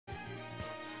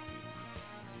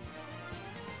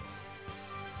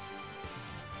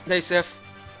Hey, Seth.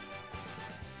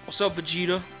 What's up,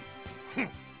 Vegeta?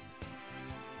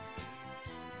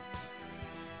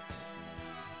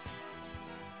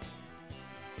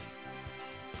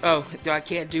 Oh, I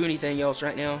can't do anything else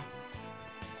right now.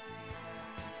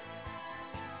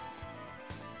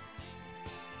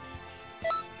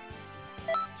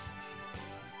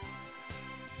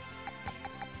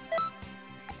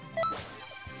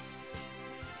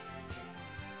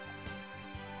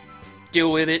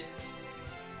 Deal with it.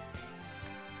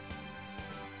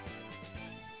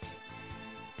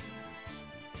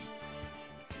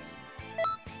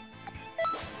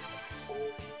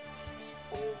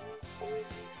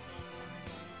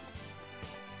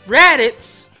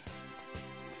 Raditz?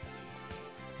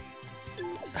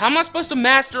 How am I supposed to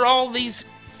master all these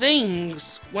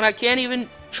things when I can't even...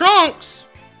 Trunks!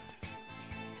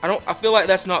 I feel like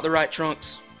that's not the right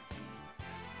Trunks.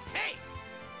 Hey.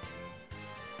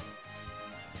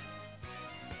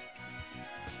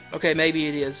 Okay, maybe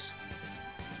it is.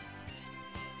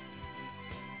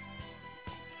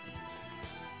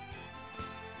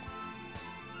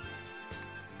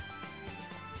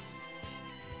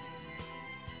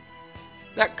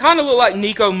 That kind of looked like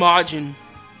Nico Majin.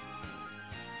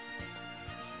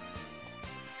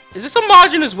 Is this a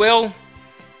Majin as well?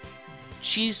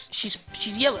 She's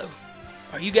yellow.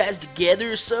 Are you guys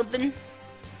together or something?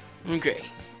 Okay.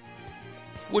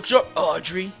 What's up,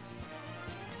 Audrey?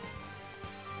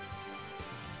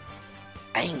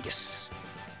 Angus.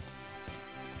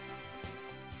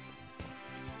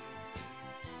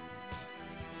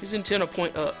 His antenna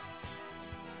point up.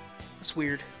 That's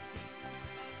weird.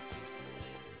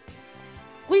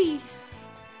 Whee!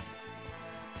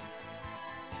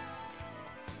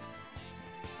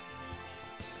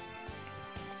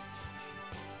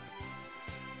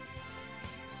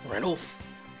 Randolph.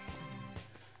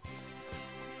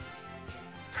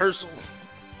 Herschel.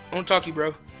 I want to talk to you,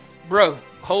 bro. Bro,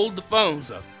 hold the phone.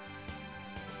 What's up?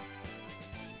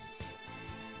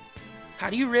 How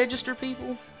do you register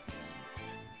people?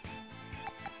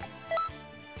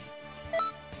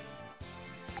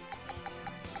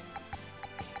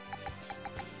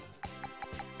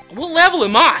 What level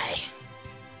am I?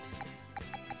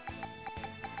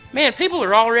 Man, people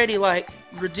are already like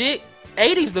ridiculous.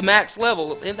 80's the max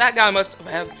level, and that guy must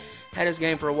have had his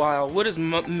game for a while. What is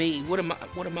me? What am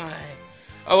I?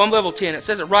 Oh, I'm level 10. It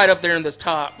says it right up there in this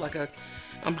top. Like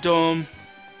I'm dumb.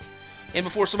 And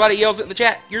before somebody yells at the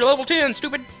chat, "You're level 10,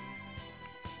 stupid,"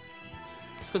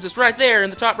 because it's right there in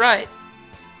the top right.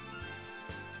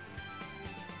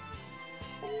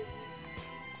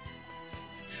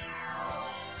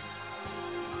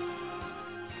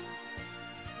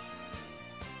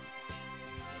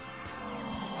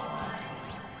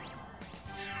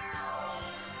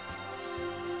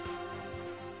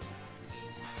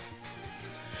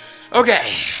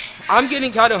 Okay, I'm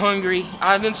getting kind of hungry.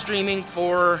 I've been streaming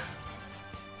for...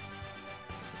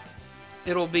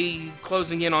 It'll be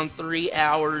closing in on 3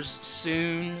 hours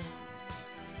soon.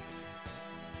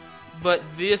 But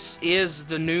this is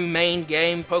the new main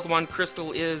game. Pokemon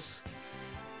Crystal is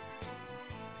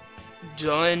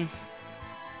done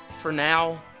for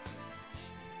now.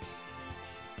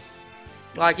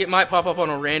 Like, it might pop up on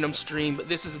a random stream, but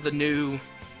this is the new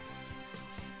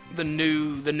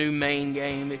main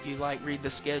game. If you like read the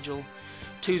schedule,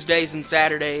 Tuesdays and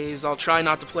Saturdays. I'll try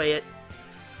not to play it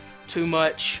too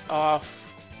much off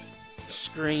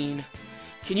screen.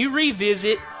 Can you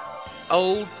revisit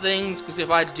old things? Because if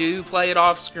I do play it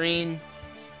off screen,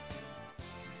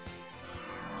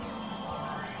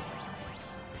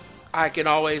 I can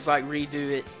always like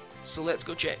redo it. So let's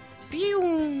go check. Pew!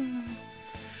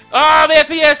 Oh, the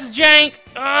FPS is jank!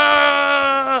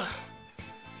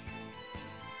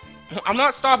 I'm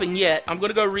not stopping yet. I'm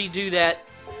gonna go redo that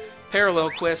parallel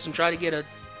quest and try to get a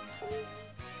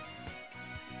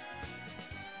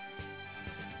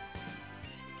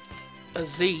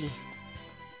Z.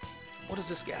 What is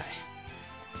this guy?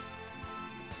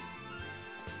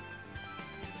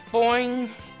 Boing,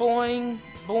 boing,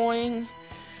 boing.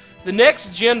 The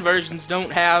next gen versions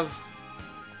don't have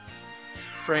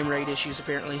frame rate issues,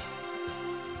 apparently.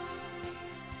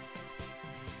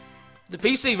 The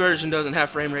PC version doesn't have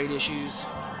frame rate issues.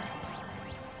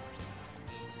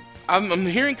 I'm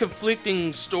hearing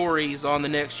conflicting stories on the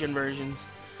next gen versions.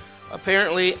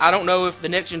 Apparently, I don't know if the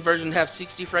next gen version have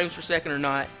 60 frames per second or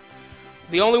not.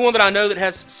 The only one that I know that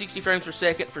has 60 frames per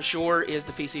second for sure is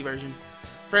the PC version.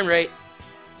 Frame rate.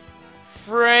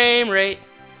 Frame rate.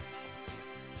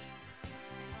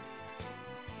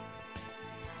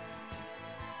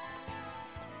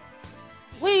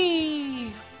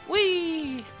 Whee!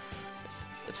 Whee!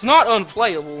 It's not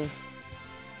unplayable.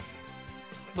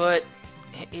 but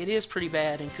it is pretty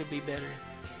bad and could be better.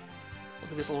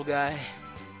 Look at this little guy.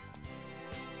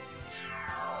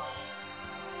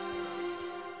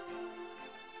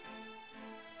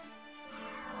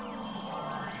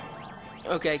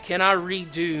 Okay, can I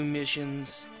redo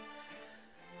missions?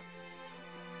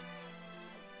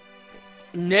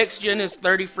 Next gen is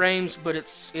 30 frames, but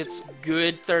it's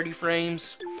good 30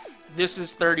 frames. This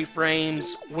is 30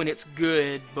 frames when it's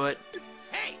good, but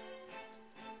Hey!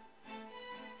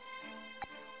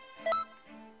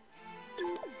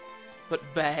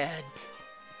 bad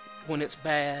when it's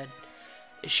bad.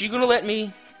 Is she gonna let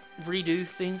me redo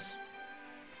things?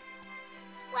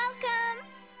 Welcome.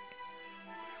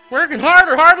 Working hard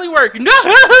or hardly working?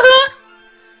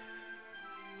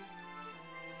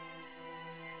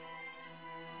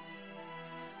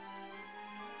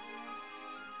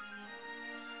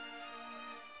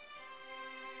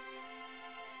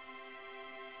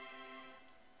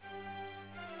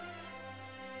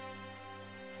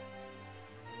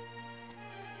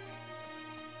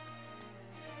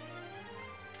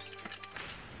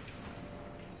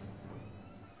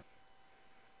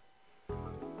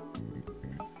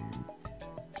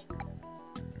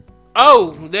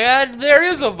 Oh, there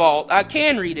is a vault. I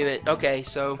can redo it. Okay,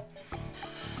 so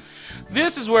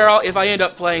this is where if I end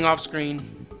up playing off screen,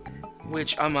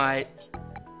 which I might.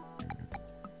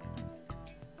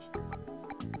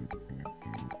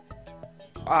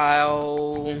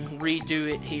 I'll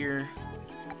redo it here.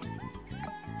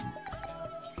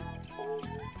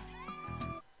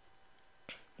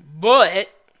 But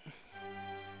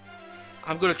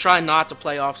I'm going to try not to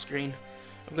play off screen.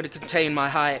 I'm going to contain my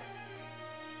hype.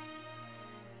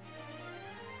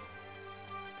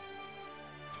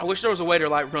 I wish there was a way to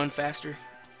like run faster.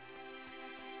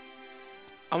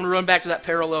 I'm gonna run back to that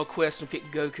parallel quest and pick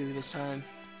Goku this time.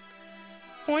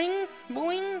 Boing,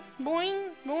 boing, boing,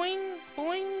 boing,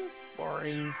 boing,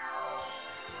 boring.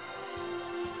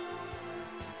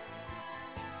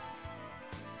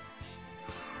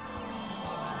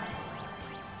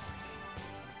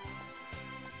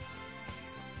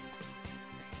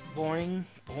 Boing,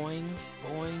 boing,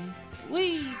 boing,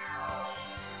 wee.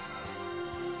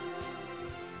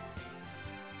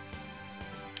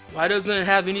 Why doesn't it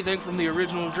have anything from the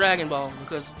original Dragon Ball?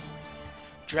 Because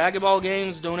Dragon Ball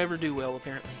games don't ever do well,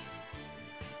 apparently.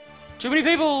 Too many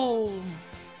people!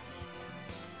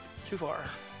 Too far.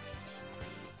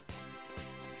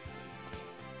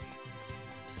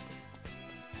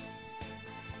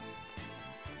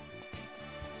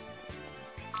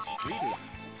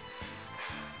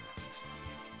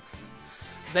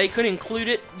 They could include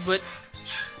it, but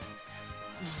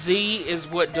Z is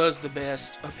what does the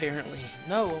best, apparently.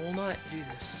 No, I will not do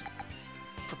this.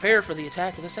 Prepare for the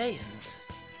attack of the Saiyans.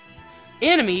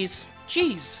 Enemies?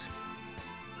 Jeez.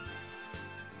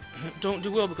 Don't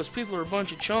do well because people are a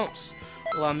bunch of chumps.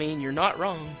 Well, I mean, you're not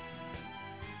wrong.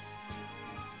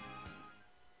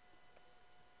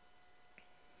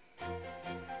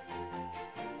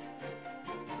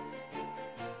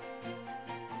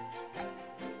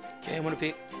 Okay, I'm gonna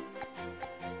pick.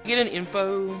 Get an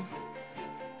info.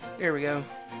 There we go.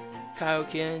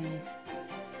 Kaioken.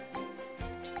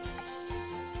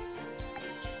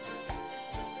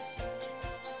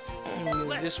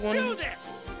 This one. Do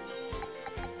this.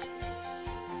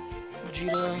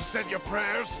 Vegeta. You said your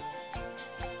prayers?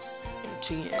 And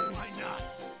Tien. Why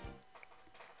not?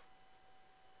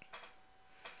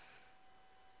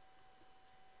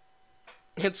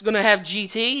 It's gonna have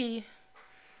GT.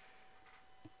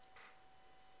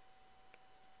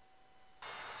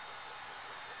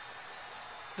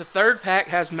 The third pack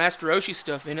has Master Roshi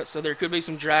stuff in it, so there could be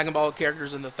some Dragon Ball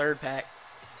characters in the third pack.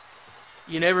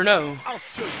 You never know. I'll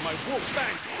show you my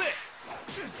Wolfbang fist.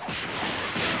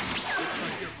 Looks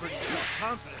like you're pretty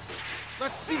self-confident.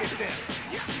 Let's see it then.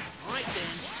 All right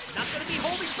then. Not gonna be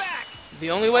holding back.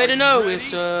 The only way to know is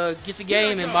to get the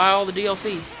game and buy all the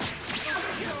DLC. By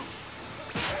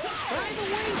the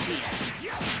way, Zeke,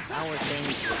 how are things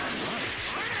with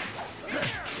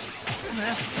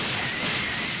lunch?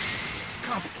 It's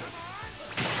complicated.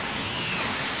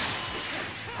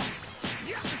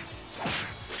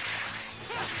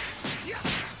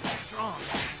 Strong.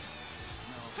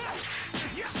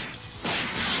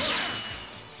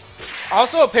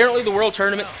 Also, apparently the World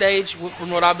Tournament stage, from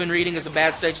what I've been reading, is a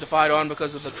bad stage to fight on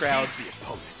because of the crowd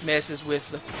messes with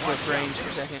the frames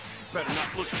per second. Better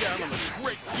not look down on the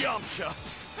great Yamcha.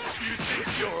 You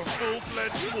think you're a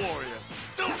full-fledged warrior.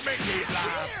 Don't make me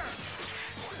laugh.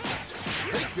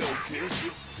 Hey, go, kid.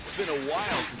 It's been a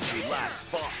while since we last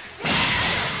fought.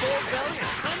 Full belly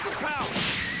and tons of power.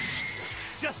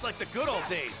 Just like the good old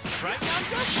days, right,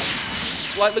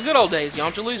 Yamcha? Like the good old days,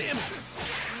 Yamcha loses. Damn it.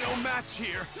 no match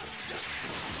here.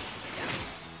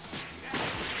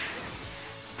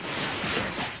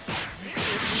 This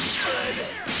isn't good.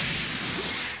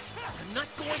 I'm not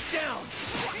going down.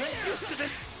 I'm not used to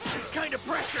this kind of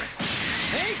pressure.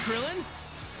 Hey, Krillin.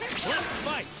 Let's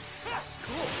fight.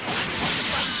 Cool.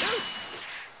 Fight too.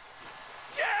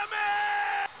 Damn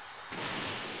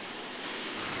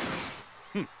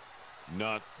it!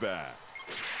 Not bad.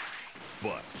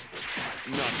 But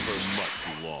not for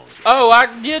much longer. Oh, I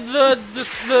did the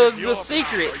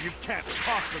secret Power, you can't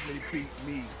possibly beat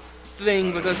me.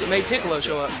 thing because it made Piccolo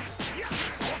show up.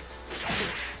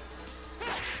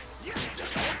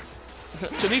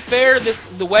 To be fair,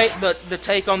 the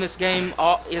take on this game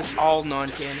is all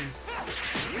non-canon.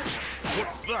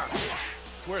 What's that?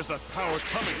 Where's that power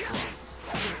coming from?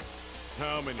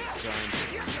 How many times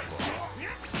have you fought?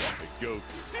 Hey, Goku,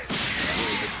 I'm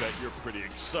willing to bet you're pretty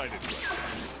excited right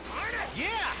now.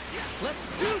 Yeah! Let's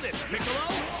do this, Piccolo!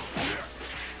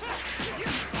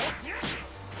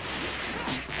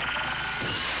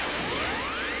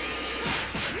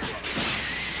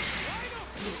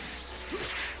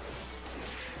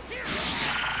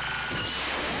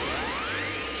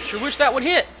 Sure wish that would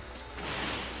hit.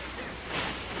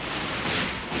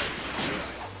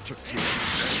 Took too much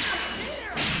time.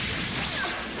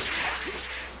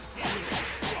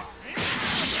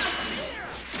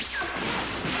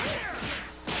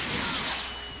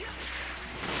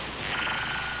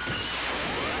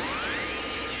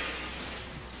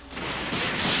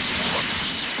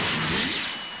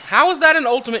 How is that an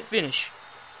ultimate finish?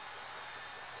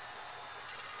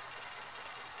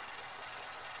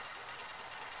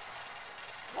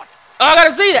 What? Oh, I got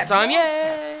a Z that time,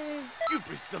 yay! You've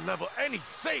reached a level any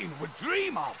sane would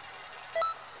dream of!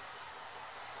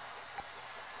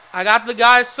 I got the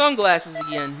guy's sunglasses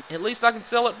again. At least I can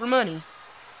sell it for money.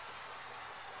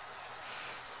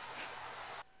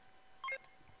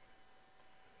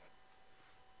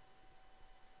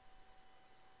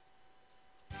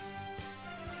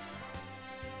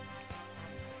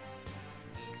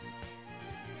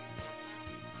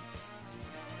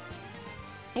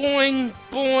 Boing,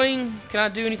 boing. Can I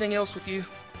do anything else with you?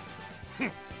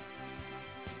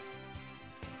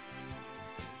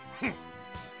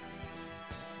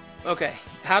 Okay,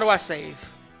 how do I save?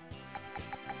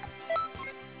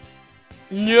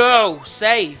 No,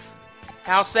 save.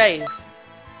 How save?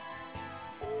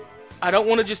 I don't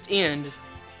want to just end.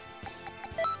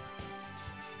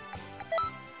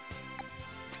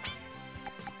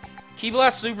 Key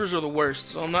Blast Supers are the worst,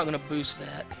 so I'm not going to boost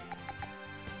that.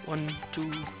 1,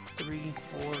 2, 3,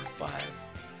 4, 5.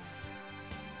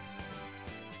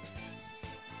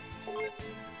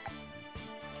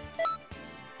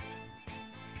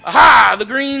 Aha! The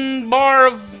green bar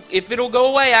of if it'll go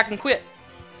away, I can quit.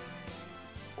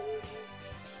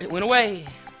 It went away.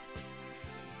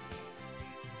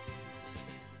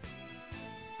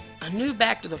 A new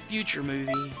Back to the Future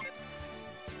movie.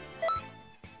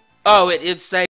 Oh, it saved.